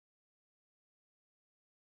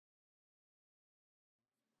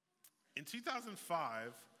In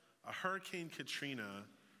 2005, Hurricane Katrina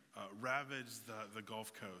ravaged the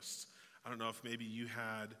Gulf Coast. I don't know if maybe you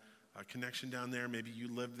had a connection down there, maybe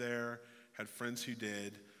you lived there, had friends who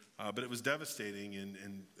did, but it was devastating.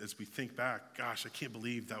 And as we think back, gosh, I can't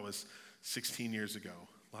believe that was 16 years ago.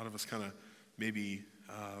 A lot of us kind of maybe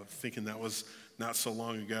thinking that was not so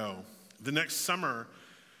long ago. The next summer,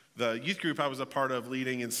 the youth group I was a part of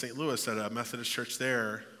leading in St. Louis at a Methodist church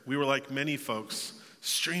there, we were like many folks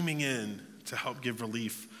streaming in to help give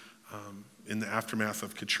relief in the aftermath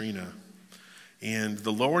of Katrina. And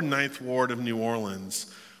the lower Ninth Ward of New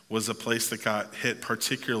Orleans was a place that got hit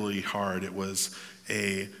particularly hard. It was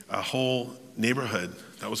a whole neighborhood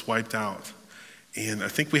that was wiped out. And I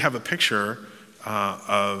think we have a picture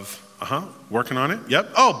of, working on it.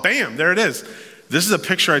 Yep. Oh, bam, there it is. This is a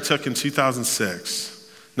picture I took in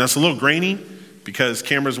 2006. Now it's a little grainy because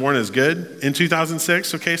cameras weren't as good in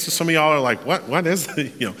 2006. Okay, so some of y'all are like, what is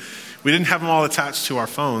that? We didn't have them all attached to our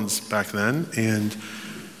phones back then. And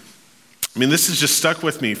I mean, this has just stuck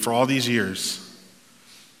with me for all these years.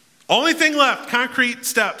 Only thing left, concrete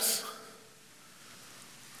steps.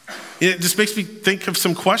 It just makes me think of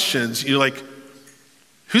some questions. You're like,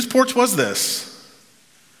 whose porch was this?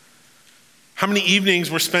 How many evenings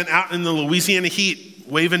were spent out in the Louisiana heat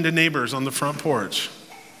waving to neighbors on the front porch?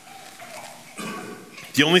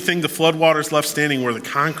 The only thing the floodwaters left standing were the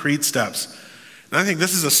concrete steps. And I think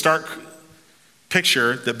this is a stark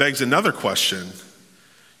picture that begs another question.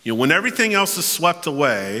 When everything else is swept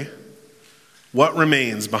away, what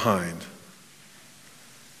remains behind?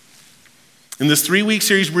 In this 3-week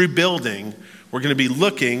series, Rebuilding, we're going to be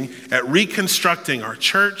looking at reconstructing our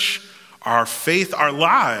church, our faith, our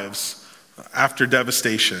lives after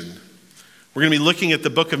devastation. We're going to be looking at the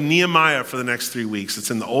book of Nehemiah for the next 3 weeks.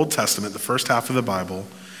 It's in the Old Testament, the first half of the Bible,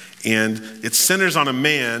 and it centers on a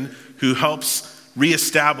man who helps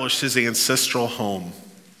reestablish his ancestral home.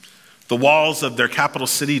 The walls of their capital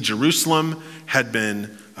city, Jerusalem, had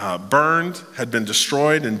been burned, had been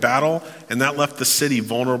destroyed in battle, and that left the city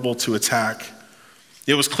vulnerable to attack.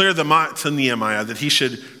 It was clear to Nehemiah that he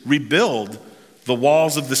should rebuild the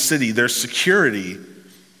walls of the city, their security.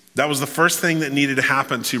 That was the first thing that needed to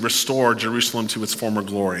happen to restore Jerusalem to its former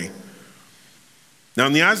glory. Now,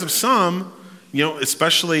 in the eyes of some,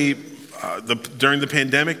 especially during the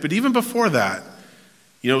pandemic, but even before that,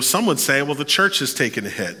 some would say, well, the church has taken a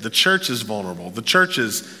hit. The church is vulnerable. The church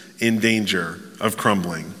is in danger of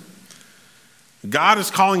crumbling. God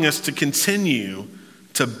is calling us to continue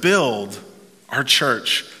to build our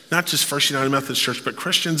church, not just First United Methodist Church, but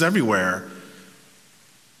Christians everywhere,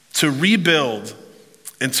 to rebuild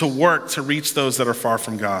and to work to reach those that are far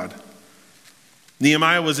from God.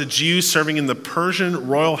 Nehemiah was a Jew serving in the Persian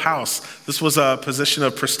royal house. This was a position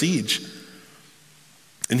of prestige.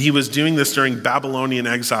 And he was doing this during Babylonian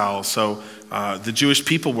exile. So the Jewish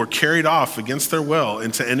people were carried off against their will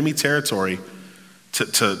into enemy territory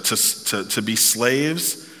to be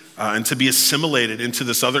slaves and to be assimilated into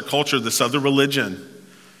this other culture, this other religion.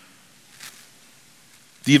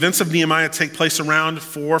 The events of Nehemiah take place around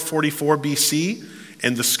 444 BC,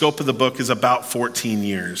 and the scope of the book is about 14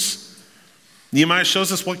 years. Nehemiah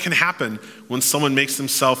shows us what can happen when someone makes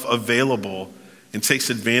themselves available and takes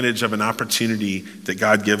advantage of an opportunity that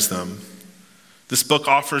God gives them. This book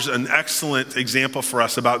offers an excellent example for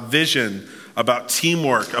us about vision, about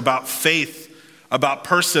teamwork, about faith, about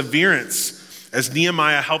perseverance, as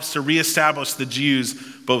Nehemiah helps to reestablish the Jews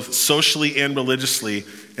both socially and religiously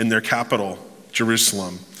in their capital,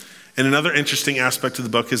 Jerusalem. And another interesting aspect of the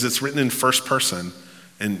book is it's written in first person,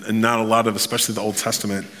 and not a lot of, especially the Old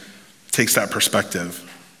Testament, takes that perspective.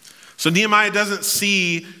 So Nehemiah doesn't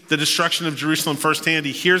see the destruction of Jerusalem firsthand.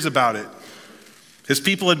 He hears about it. His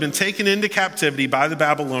people had been taken into captivity by the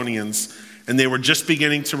Babylonians, and they were just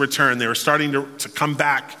beginning to return. They were starting to come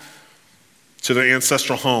back to their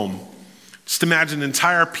ancestral home. Just imagine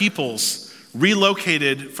entire peoples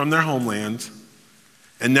relocated from their homeland,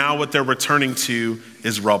 and now what they're returning to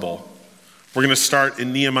is rubble. We're going to start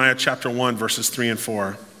in Nehemiah chapter 1, verses 3 and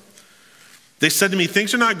 4. They said to me,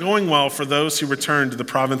 "Things are not going well for those who return to the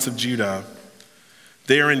province of Judah.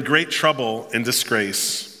 They are in great trouble and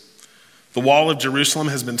disgrace. The wall of Jerusalem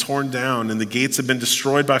has been torn down, and the gates have been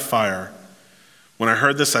destroyed by fire. When I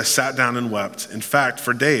heard this, I sat down and wept. In fact,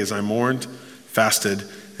 for days I mourned, fasted,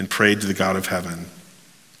 and prayed to the God of heaven."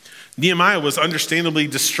 Nehemiah was understandably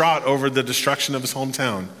distraught over the destruction of his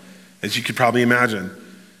hometown, as you could probably imagine.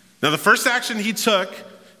 Now, the first action he took,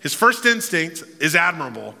 his first instinct, is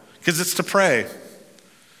admirable, because it's to pray.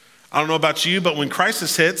 I don't know about you, but when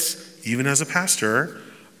crisis hits, even as a pastor,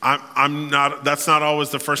 that's not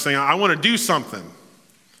always the first thing. I want to do something.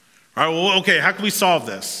 All right, well, okay, how can we solve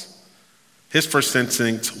this? His first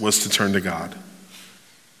instinct was to turn to God.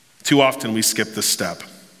 Too often we skip this step.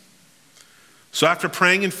 So after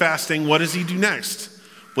praying and fasting, what does he do next?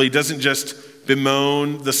 Well, he doesn't just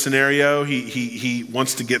bemoan the scenario. He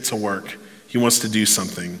wants to get to work. He wants to do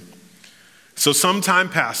something. So some time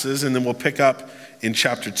passes, and then we'll pick up in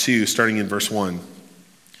chapter 2, starting in verse 1.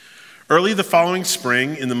 Early the following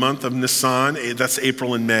spring, in the month of Nisan, that's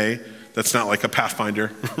April and May. That's not like a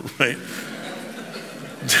Pathfinder, right?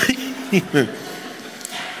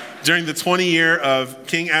 During the 20th year of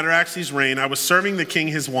King Artaxerxes' reign, I was serving the king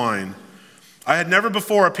his wine. I had never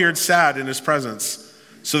before appeared sad in his presence.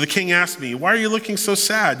 So the king asked me, "Why are you looking so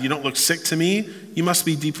sad? You don't look sick to me. You must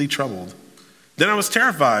be deeply troubled." Then I was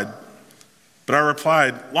terrified, but I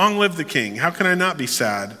replied, "Long live the king. How can I not be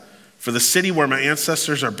sad? For the city where my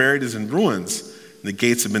ancestors are buried is in ruins, and the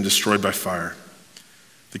gates have been destroyed by fire."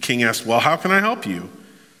 The king asked, "Well, how can I help you?"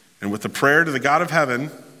 And with a prayer to the God of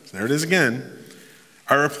heaven, there it is again,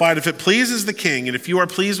 I replied, "If it pleases the king, and if you are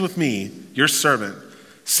pleased with me, your servant,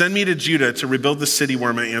 send me to Judah to rebuild the city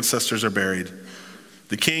where my ancestors are buried."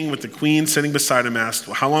 The king, with the queen sitting beside him, asked,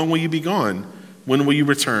 "Well, how long will you be gone? When will you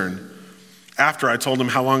return?" After I told him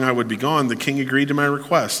how long I would be gone, the king agreed to my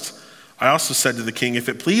request. I also said to the king, "If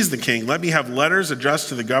it please the king, let me have letters addressed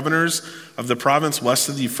to the governors of the province west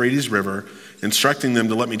of the Euphrates River, instructing them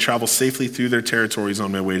to let me travel safely through their territories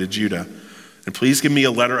on my way to Judah. And please give me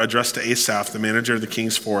a letter addressed to Asaph, the manager of the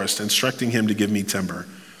king's forest, instructing him to give me timber.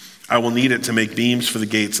 I will need it to make beams for the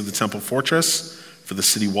gates of the temple fortress, for the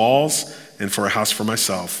city walls, and for a house for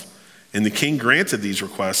myself." And the king granted these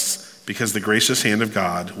requests because the gracious hand of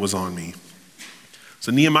God was on me.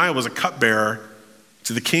 So Nehemiah was a cupbearer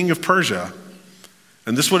to the king of Persia,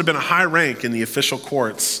 and this would have been a high rank in the official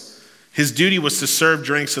courts. His duty was to serve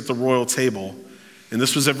drinks at the royal table, and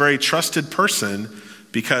this was a very trusted person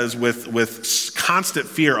because with constant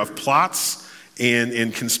fear of plots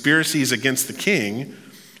and conspiracies against the king,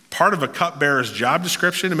 part of a cupbearer's job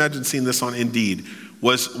description, imagine seeing this on Indeed,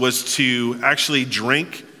 was to actually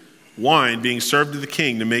drink wine being served to the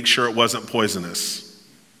king to make sure it wasn't poisonous.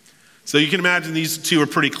 So you can imagine these two are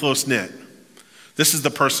pretty close-knit. This is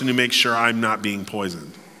the person who makes sure I'm not being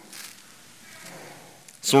poisoned.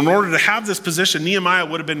 So in order to have this position, Nehemiah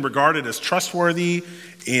would have been regarded as trustworthy,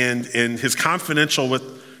 and his confidential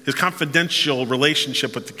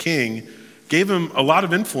relationship with the king gave him a lot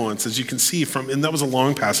of influence, as you can see and that was a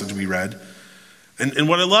long passage we read. And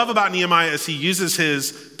what I love about Nehemiah is he uses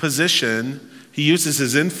his position, he uses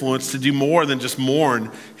his influence to do more than just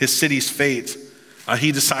mourn his city's fate.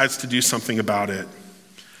 He decides to do something about it.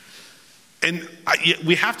 And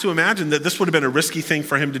we have to imagine that this would have been a risky thing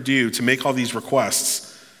for him to do, to make all these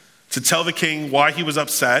requests, to tell the king why he was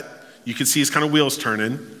upset. You can see his kind of wheels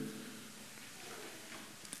turning.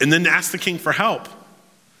 And then ask the king for help.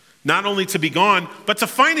 Not only to be gone, but to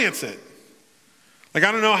finance it. Like,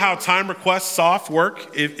 I don't know how time requests off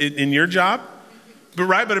work in your job,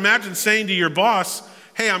 but imagine saying to your boss,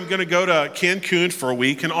 "Hey, I'm going to go to Cancun for a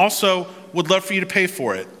week and also would love for you to pay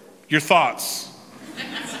for it. Your thoughts?"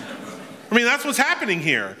 I mean, that's what's happening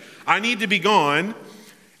here. I need to be gone.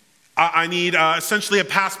 I need essentially a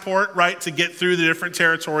passport, right, to get through the different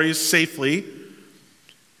territories safely.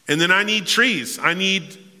 And then I need trees. I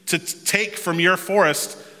need to take from your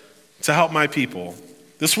forest to help my people.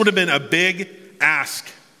 This would have been a big ask.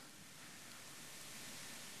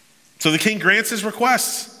 So the king grants his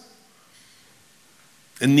requests.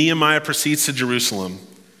 And Nehemiah proceeds to Jerusalem.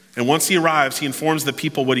 And once he arrives, he informs the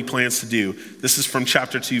people what he plans to do. This is from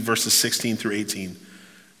chapter 2, verses 16 through 18.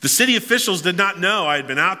 "The city officials did not know I had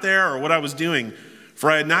been out there or what I was doing,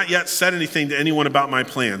 for I had not yet said anything to anyone about my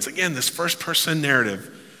plans." Again, this first-person narrative,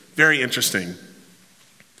 very interesting.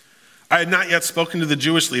 "I had not yet spoken to the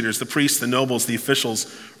Jewish leaders, the priests, the nobles, the officials,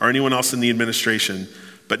 or anyone else in the administration.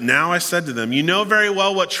 But now I said to them, 'You know very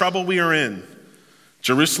well what trouble we are in.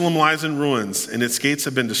 Jerusalem lies in ruins, and its gates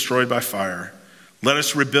have been destroyed by fire. Let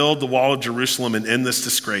us rebuild the wall of Jerusalem and end this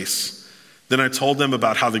disgrace.' Then I told them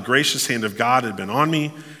about how the gracious hand of God had been on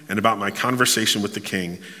me and about my conversation with the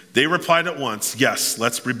king. They replied at once, 'Yes,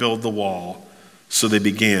 let's rebuild the wall.' So they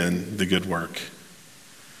began the good work."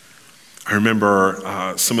 I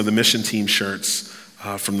remember some of the mission team shirts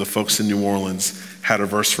from the folks in New Orleans had a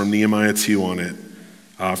verse from Nehemiah 2 on it,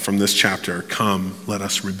 from this chapter, "Come, let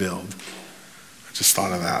us rebuild." I just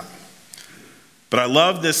thought of that. But I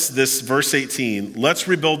love this verse 18. "Let's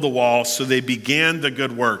rebuild the wall." So they began the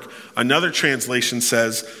good work. Another translation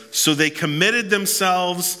says, "So they committed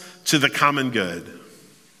themselves to the common good."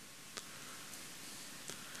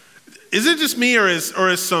 Is it just me, or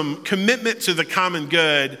is some commitment to the common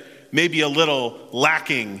good maybe a little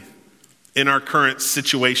lacking in our current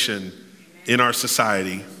situation in our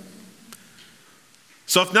society.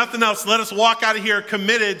 So if nothing else, let us walk out of here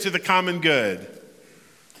committed to the common good.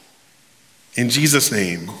 In Jesus'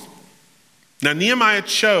 name. Now, Nehemiah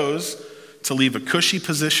chose to leave a cushy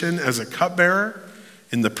position as a cupbearer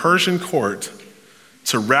in the Persian court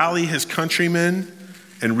to rally his countrymen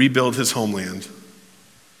and rebuild his homeland.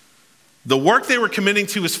 The work they were committing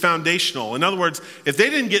to is foundational. In other words, if they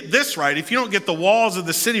didn't get this right, if you don't get the walls of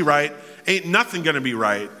the city right, ain't nothing going to be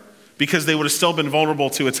right, because they would have still been vulnerable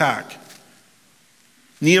to attack.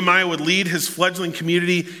 Nehemiah would lead his fledgling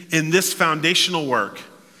community in this foundational work.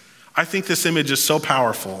 I think this image is so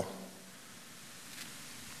powerful.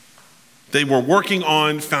 They were working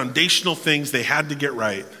on foundational things they had to get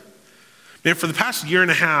right. Man, for the past year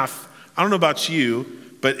and a half, I don't know about you,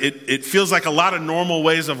 but it feels like a lot of normal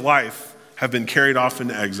ways of life have been carried off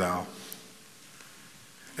into exile.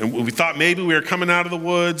 And we thought maybe we were coming out of the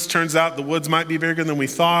woods. Turns out the woods might be bigger than we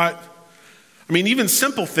thought. I mean, even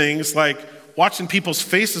simple things like watching people's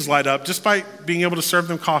faces light up just by being able to serve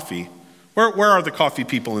them coffee. Where are the coffee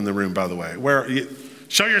people in the room, by the way?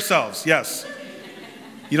 Show yourselves, yes.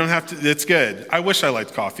 You don't have to, it's good. I wish I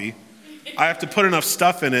liked coffee. I have to put enough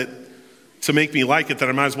stuff in it to make me like it that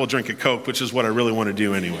I might as well drink a Coke, which is what I really want to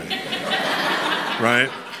do anyway. Right?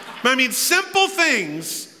 I mean, simple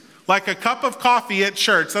things like a cup of coffee at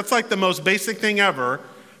church, that's like the most basic thing ever,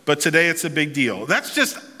 but today it's a big deal.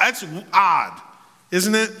 That's odd,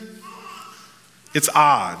 isn't it? It's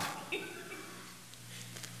odd.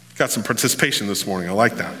 Got some participation this morning. I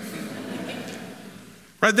like that.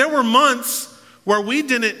 Right? There were months where we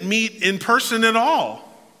didn't meet in person at all.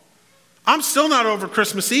 I'm still not over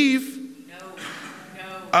Christmas Eve.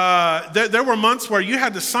 There were months where you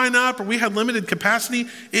had to sign up or we had limited capacity.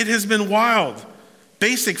 It has been wild.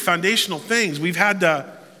 Basic foundational things. We've had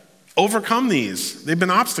to overcome these. They've been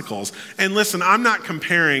obstacles. And listen, I'm not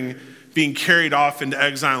comparing being carried off into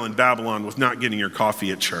exile in Babylon with not getting your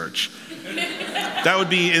coffee at church. That would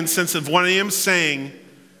be insensitive. What I am saying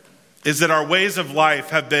is that our ways of life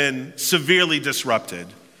have been severely disrupted,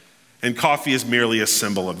 and coffee is merely a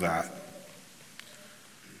symbol of that.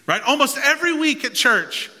 Right? Almost every week at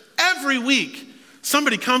church, every week,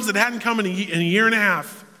 somebody comes that hadn't come in a year and a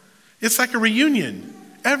half. It's like a reunion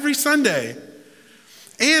every Sunday.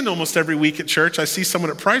 And almost every week at church, I see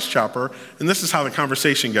someone at Price Chopper, and this is how the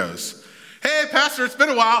conversation goes. Hey, Pastor, it's been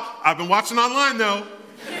a while. I've been watching online, though.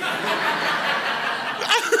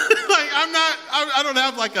 I don't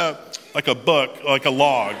have like a book, like a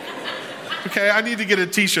log. Okay, I need to get a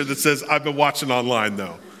t-shirt that says, I've been watching online,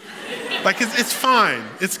 though. Like, it's fine.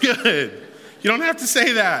 It's good. You don't have to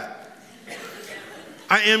say that.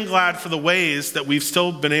 I am glad for the ways that we've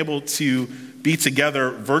still been able to be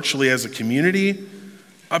together virtually as a community.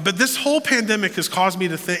 But this whole pandemic has caused me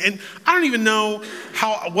to think, and I don't even know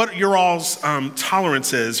what your all's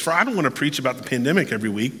tolerance is for, I don't want to preach about the pandemic every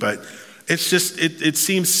week, but it's just, it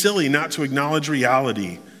seems silly not to acknowledge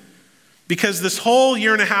reality. Because this whole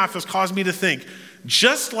year and a half has caused me to think,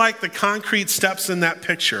 just like the concrete steps in that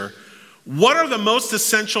picture, what are the most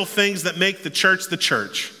essential things that make the church the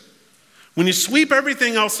church? When you sweep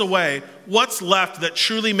everything else away, what's left that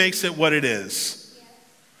truly makes it what it is?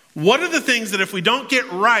 What are the things that if we don't get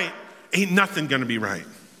right, ain't nothing going to be right?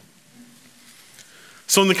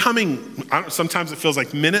 So in the coming, sometimes it feels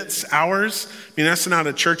like minutes, hours. I mean, I sent out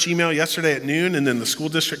a church email yesterday at noon, and then the school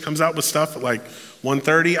district comes out with stuff at like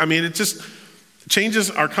 1:30. I mean, it just,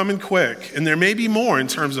 changes are coming quick. And there may be more in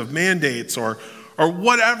terms of mandates or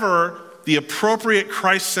whatever the appropriate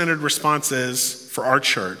Christ-centered response is for our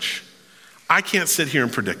church. I can't sit here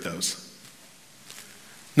and predict those.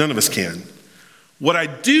 None of us can. What I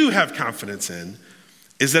do have confidence in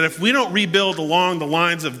is that if we don't rebuild along the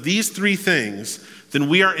lines of these three things, then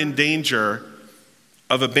we are in danger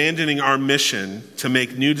of abandoning our mission to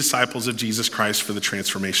make new disciples of Jesus Christ for the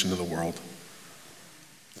transformation of the world.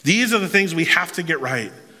 These are the things we have to get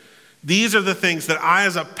right. These are the things that I,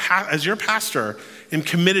 as your pastor, am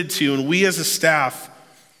committed to, and we as a staff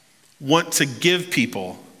want to give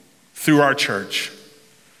people through our church.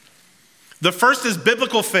 The first is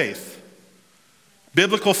biblical faith.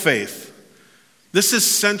 Biblical faith. This is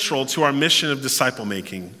central to our mission of disciple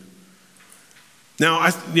making. Now,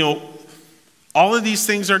 all of these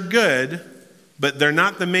things are good, but they're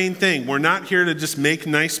not the main thing. We're not here to just make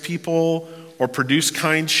nice people or produce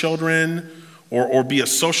kind children or be a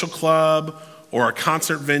social club or a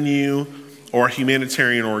concert venue or a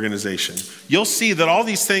humanitarian organization. You'll see that all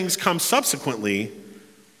these things come subsequently,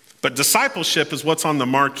 but discipleship is what's on the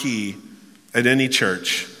marquee at any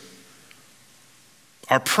church.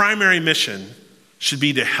 Our primary mission should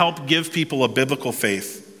be to help give people a biblical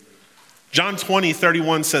faith, John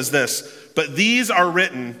 20:31 says this, "But these are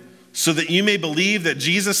written so that you may believe that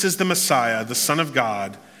Jesus is the Messiah, the Son of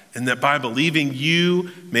God, and that by believing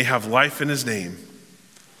you may have life in his name."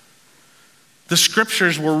 The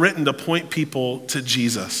scriptures were written to point people to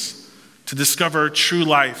Jesus, to discover true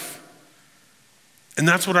life. And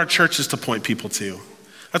that's what our church is to point people to.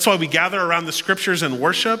 That's why we gather around the scriptures and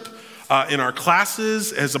worship in our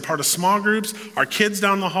classes, as a part of small groups, our kids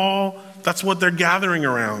down the hall. That's what they're gathering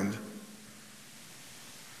around.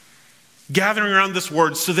 Gathering around this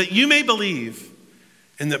word so that you may believe,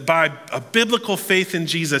 and that by a biblical faith in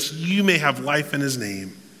Jesus, you may have life in his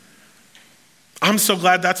name. I'm so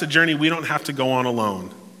glad that's a journey we don't have to go on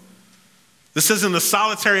alone. This isn't a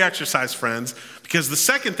solitary exercise, friends, because the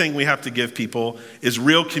second thing we have to give people is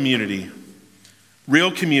real community.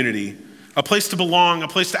 Real community. A place to belong, a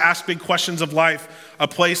place to ask big questions of life, a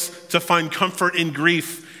place to find comfort in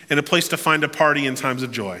grief, and a place to find a party in times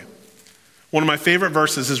of joy. One of my favorite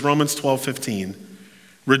verses is Romans 12:15.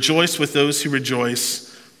 "Rejoice with those who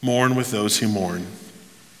rejoice, mourn with those who mourn."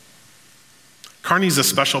 Kearney's a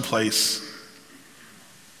special place.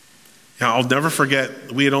 Now, I'll never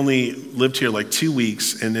forget, we had only lived here like 2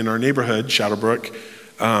 weeks, and in our neighborhood, Shadowbrook,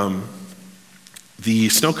 the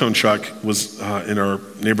snow cone truck was in our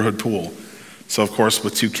neighborhood pool. So of course,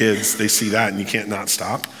 with 2 kids, they see that and you can't not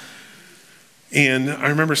stop. And I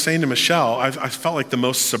remember saying to Michelle, I felt like the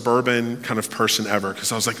most suburban kind of person ever,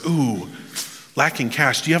 because I was like, ooh, lacking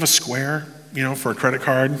cash. Do you have a square, for a credit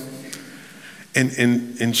card?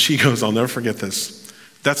 And she goes, I'll never forget this.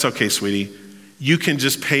 "That's okay, sweetie. You can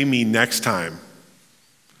just pay me next time."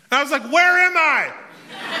 And I was like, where am I?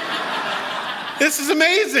 This is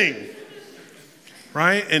amazing.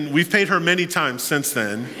 Right? And we've paid her many times since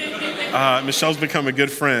then. Michelle's become a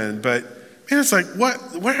good friend, but man, it's like,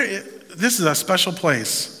 this is a special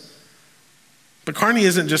place. But Kearney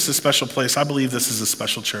isn't just a special place. I believe this is a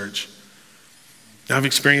special church. Now, I've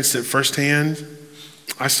experienced it firsthand.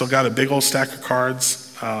 I still got a big old stack of cards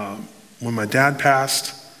when my dad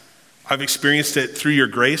passed. I've experienced it through your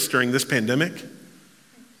grace during this pandemic.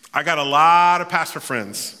 I got a lot of pastor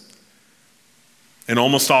friends, and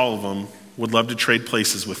almost all of them would love to trade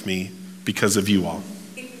places with me because of you all.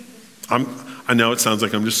 I know it sounds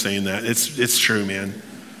like I'm just saying that. It's true, man.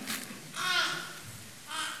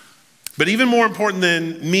 But even more important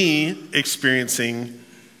than me experiencing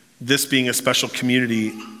this being a special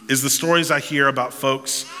community is the stories I hear about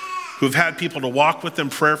folks who've had people to walk with them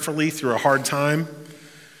prayerfully through a hard time,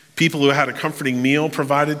 people who had a comforting meal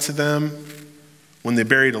provided to them when they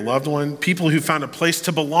buried a loved one, people who found a place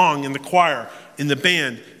to belong in the choir, in the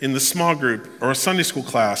band, in the small group, or a Sunday school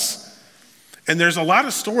class. And there's a lot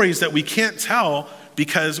of stories that we can't tell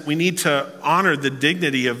because we need to honor the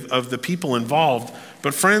dignity of the people involved.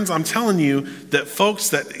 But friends, I'm telling you that folks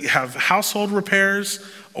that have household repairs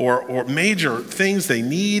or major things they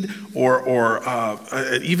need or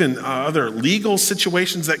even other legal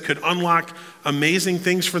situations that could unlock amazing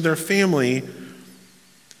things for their family,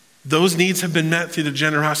 those needs have been met through the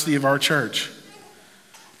generosity of our church.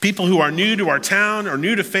 People who are new to our town or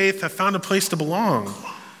new to faith have found a place to belong.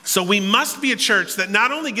 So we must be a church that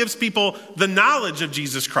not only gives people the knowledge of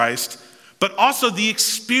Jesus Christ, but also the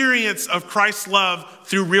experience of Christ's love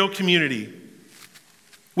through real community.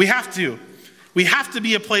 We have to. We have to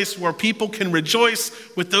be a place where people can rejoice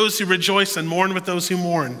with those who rejoice and mourn with those who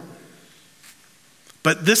mourn.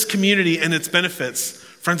 But this community and its benefits,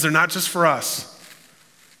 friends, they're not just for us.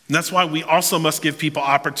 And that's why we also must give people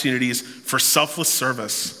opportunities for selfless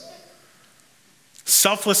service.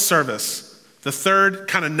 Selfless service. The third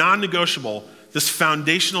kind of non-negotiable, this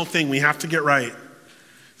foundational thing we have to get right.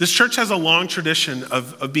 This church has a long tradition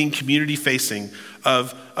of being community facing,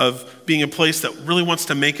 of being a place that really wants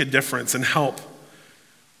to make a difference and help.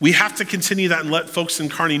 We have to continue that and let folks in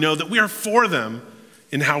Kearney know that we are for them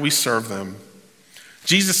in how we serve them.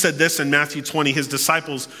 Jesus said this in Matthew 20. His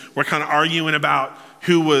disciples were kind of arguing about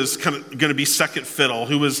who was kind of going to be second fiddle,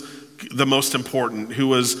 who was the most important, who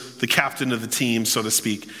was the captain of the team, so to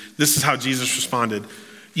speak. This is how Jesus responded.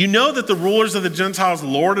 "You know that the rulers of the Gentiles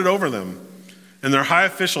lord it over them, and their high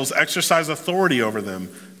officials exercise authority over them.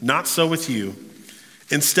 Not so with you.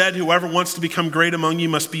 Instead, whoever wants to become great among you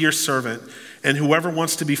must be your servant, and whoever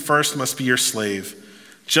wants to be first must be your slave.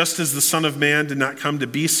 Just as the Son of Man did not come to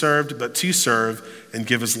be served, but to serve and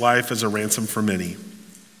give his life as a ransom for many."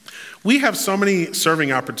 We have so many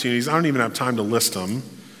serving opportunities. I don't even have time to list them.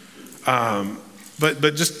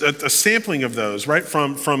 But just a sampling of those, right?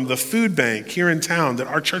 From the food bank here in town that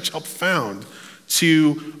our church helped found,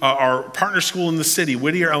 to our partner school in the city,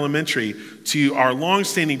 Whittier Elementary, to our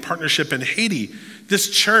longstanding partnership in Haiti This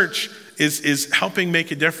church is helping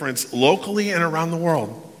make a difference locally and around the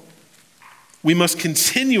world. We must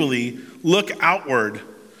continually look outward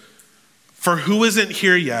for who isn't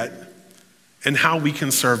here yet and how we can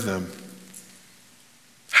serve them.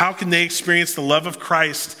 How can they experience the love of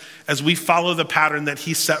Christ as we follow the pattern that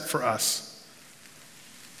he set for us?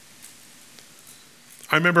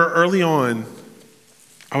 I remember early on,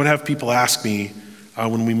 I would have people ask me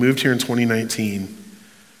when we moved here in 2019,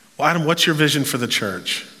 well, Adam, what's your vision for the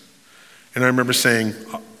church? And I remember saying,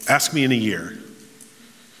 ask me in a year.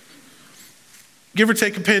 Give or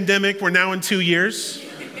take a pandemic, we're now in 2 years.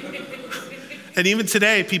 And even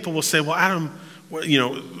today, people will say, well, Adam,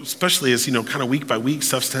 especially as, kind of week by week,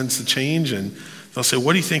 stuff tends to change. And they'll say,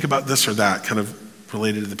 what do you think about this or that, kind of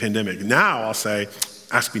related to the pandemic? Now I'll say,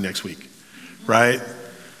 ask me next week, right?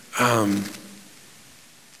 But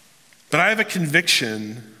I have a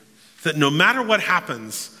conviction that no matter what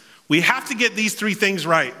happens, we have to get these 3 things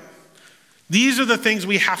right. These are the things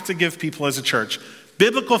we have to give people as a church: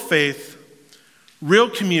 biblical faith, real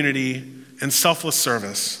community, and selfless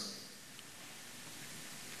service.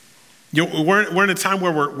 We're in a time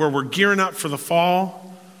where we're gearing up for the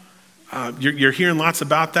fall. You're hearing lots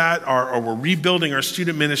about that. Or we're rebuilding our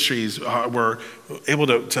student ministries. We were able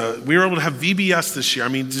to have VBS this year. I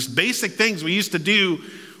mean, just basic things we used to do,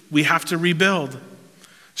 we have to rebuild.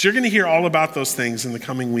 So you're going to hear all about those things in the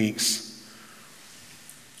coming weeks.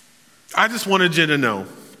 I just wanted you to know,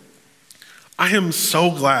 I am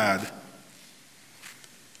so glad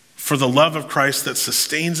for the love of Christ that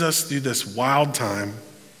sustains us through this wild time.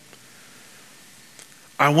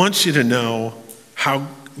 I want you to know how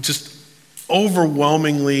just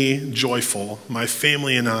overwhelmingly joyful my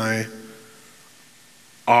family and I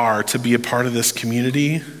are to be a part of this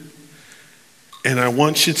community. And I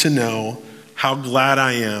want you to know how glad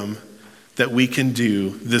I am that we can do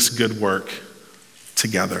this good work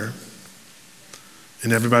together.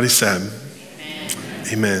 And everybody said, Amen.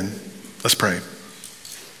 Amen. Let's pray.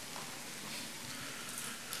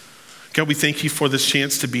 God, we thank you for this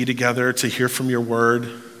chance to be together, to hear from your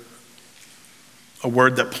word, a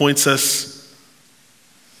word that points us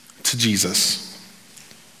to Jesus.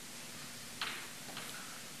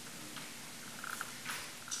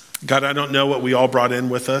 God, I don't know what we all brought in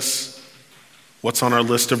with us, what's on our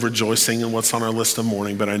list of rejoicing and what's on our list of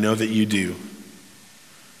mourning, but I know that you do.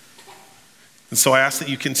 And so I ask that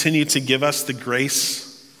you continue to give us the grace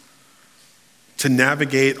to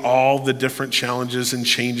navigate all the different challenges and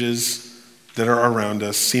changes that are around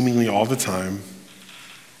us seemingly all the time.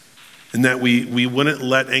 And that we wouldn't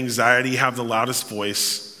let anxiety have the loudest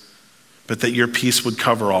voice, but that your peace would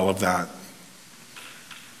cover all of that.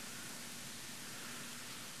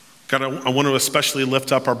 God, I want to especially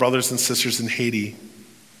lift up our brothers and sisters in Haiti.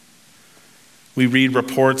 We read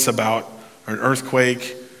reports about an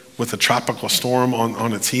earthquake with a tropical storm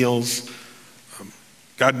on its heels.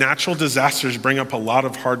 God, natural disasters bring up a lot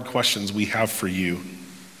of hard questions we have for you.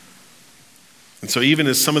 And so even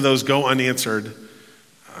as some of those go unanswered,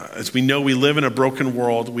 as we know we live in a broken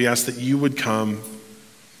world, we ask that you would come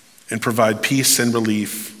and provide peace and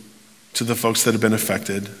relief to the folks that have been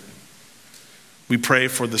affected. We pray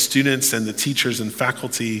for the students and the teachers and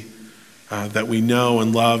faculty that we know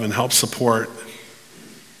and love and help support,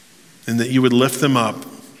 and that you would lift them up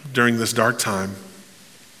during this dark time.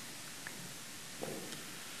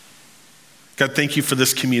 God, thank you for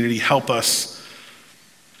this community. Help us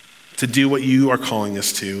to do what you are calling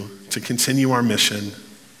us to continue our mission,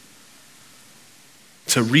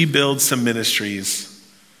 to rebuild some ministries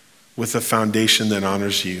with a foundation that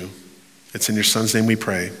honors you. It's in your son's name we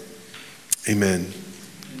pray. Amen.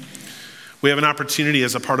 We have an opportunity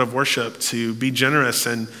as a part of worship to be generous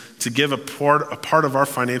and to give a part of our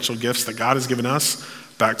financial gifts that God has given us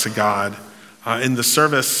back to God. In the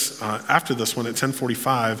service after this one at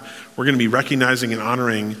 10:45, we're going to be recognizing and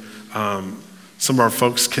honoring some of our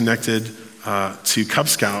folks connected to Cub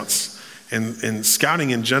Scouts. And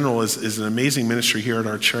scouting in general is an amazing ministry here at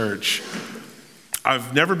our church.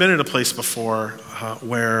 I've never been at a place before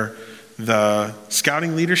where the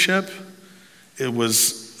scouting leadership, it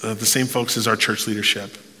was the same folks as our church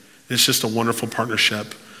leadership. It's just a wonderful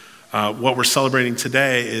partnership. What we're celebrating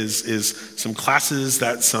today is some classes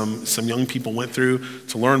that some young people went through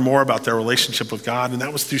to learn more about their relationship with God, and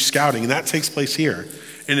that was through scouting, and that takes place here.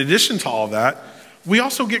 In addition to all that, we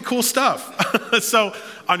also get cool stuff. So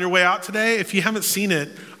on your way out today, if you haven't seen it,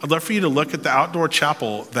 I'd love for you to look at the outdoor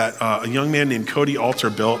chapel that a young man named Cody Alter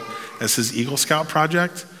built as his Eagle Scout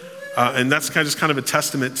project. And that's kind of a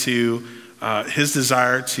testament to his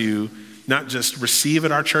desire to not just receive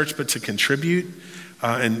at our church, but to contribute.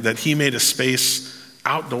 And that he made a space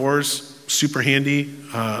outdoors super handy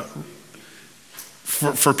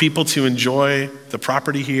for people to enjoy the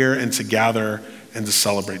property here and to gather and to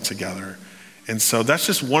celebrate together. And so that's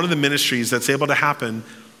just one of the ministries that's able to happen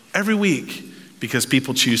every week because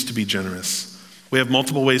people choose to be generous. We have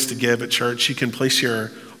multiple ways to give at church. You can place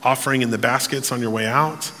your offering in the baskets on your way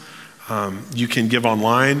out. You can give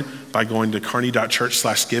online by going to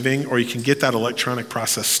kearney.church/giving, or you can get that electronic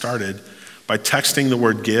process started by texting the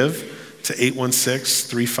word give to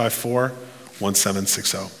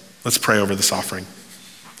 816-354-1760. Let's pray over this offering.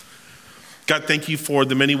 God, thank you for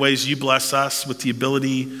the many ways you bless us with the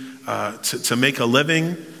ability to make a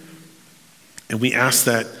living. And we ask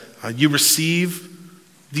that you receive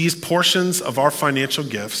these portions of our financial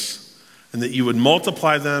gifts and that you would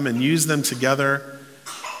multiply them and use them together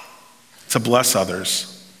to bless others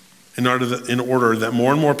in order that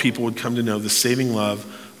more and more people would come to know the saving love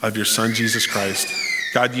of your Son, Jesus Christ.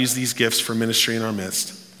 God, use these gifts for ministry in our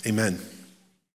midst. Amen.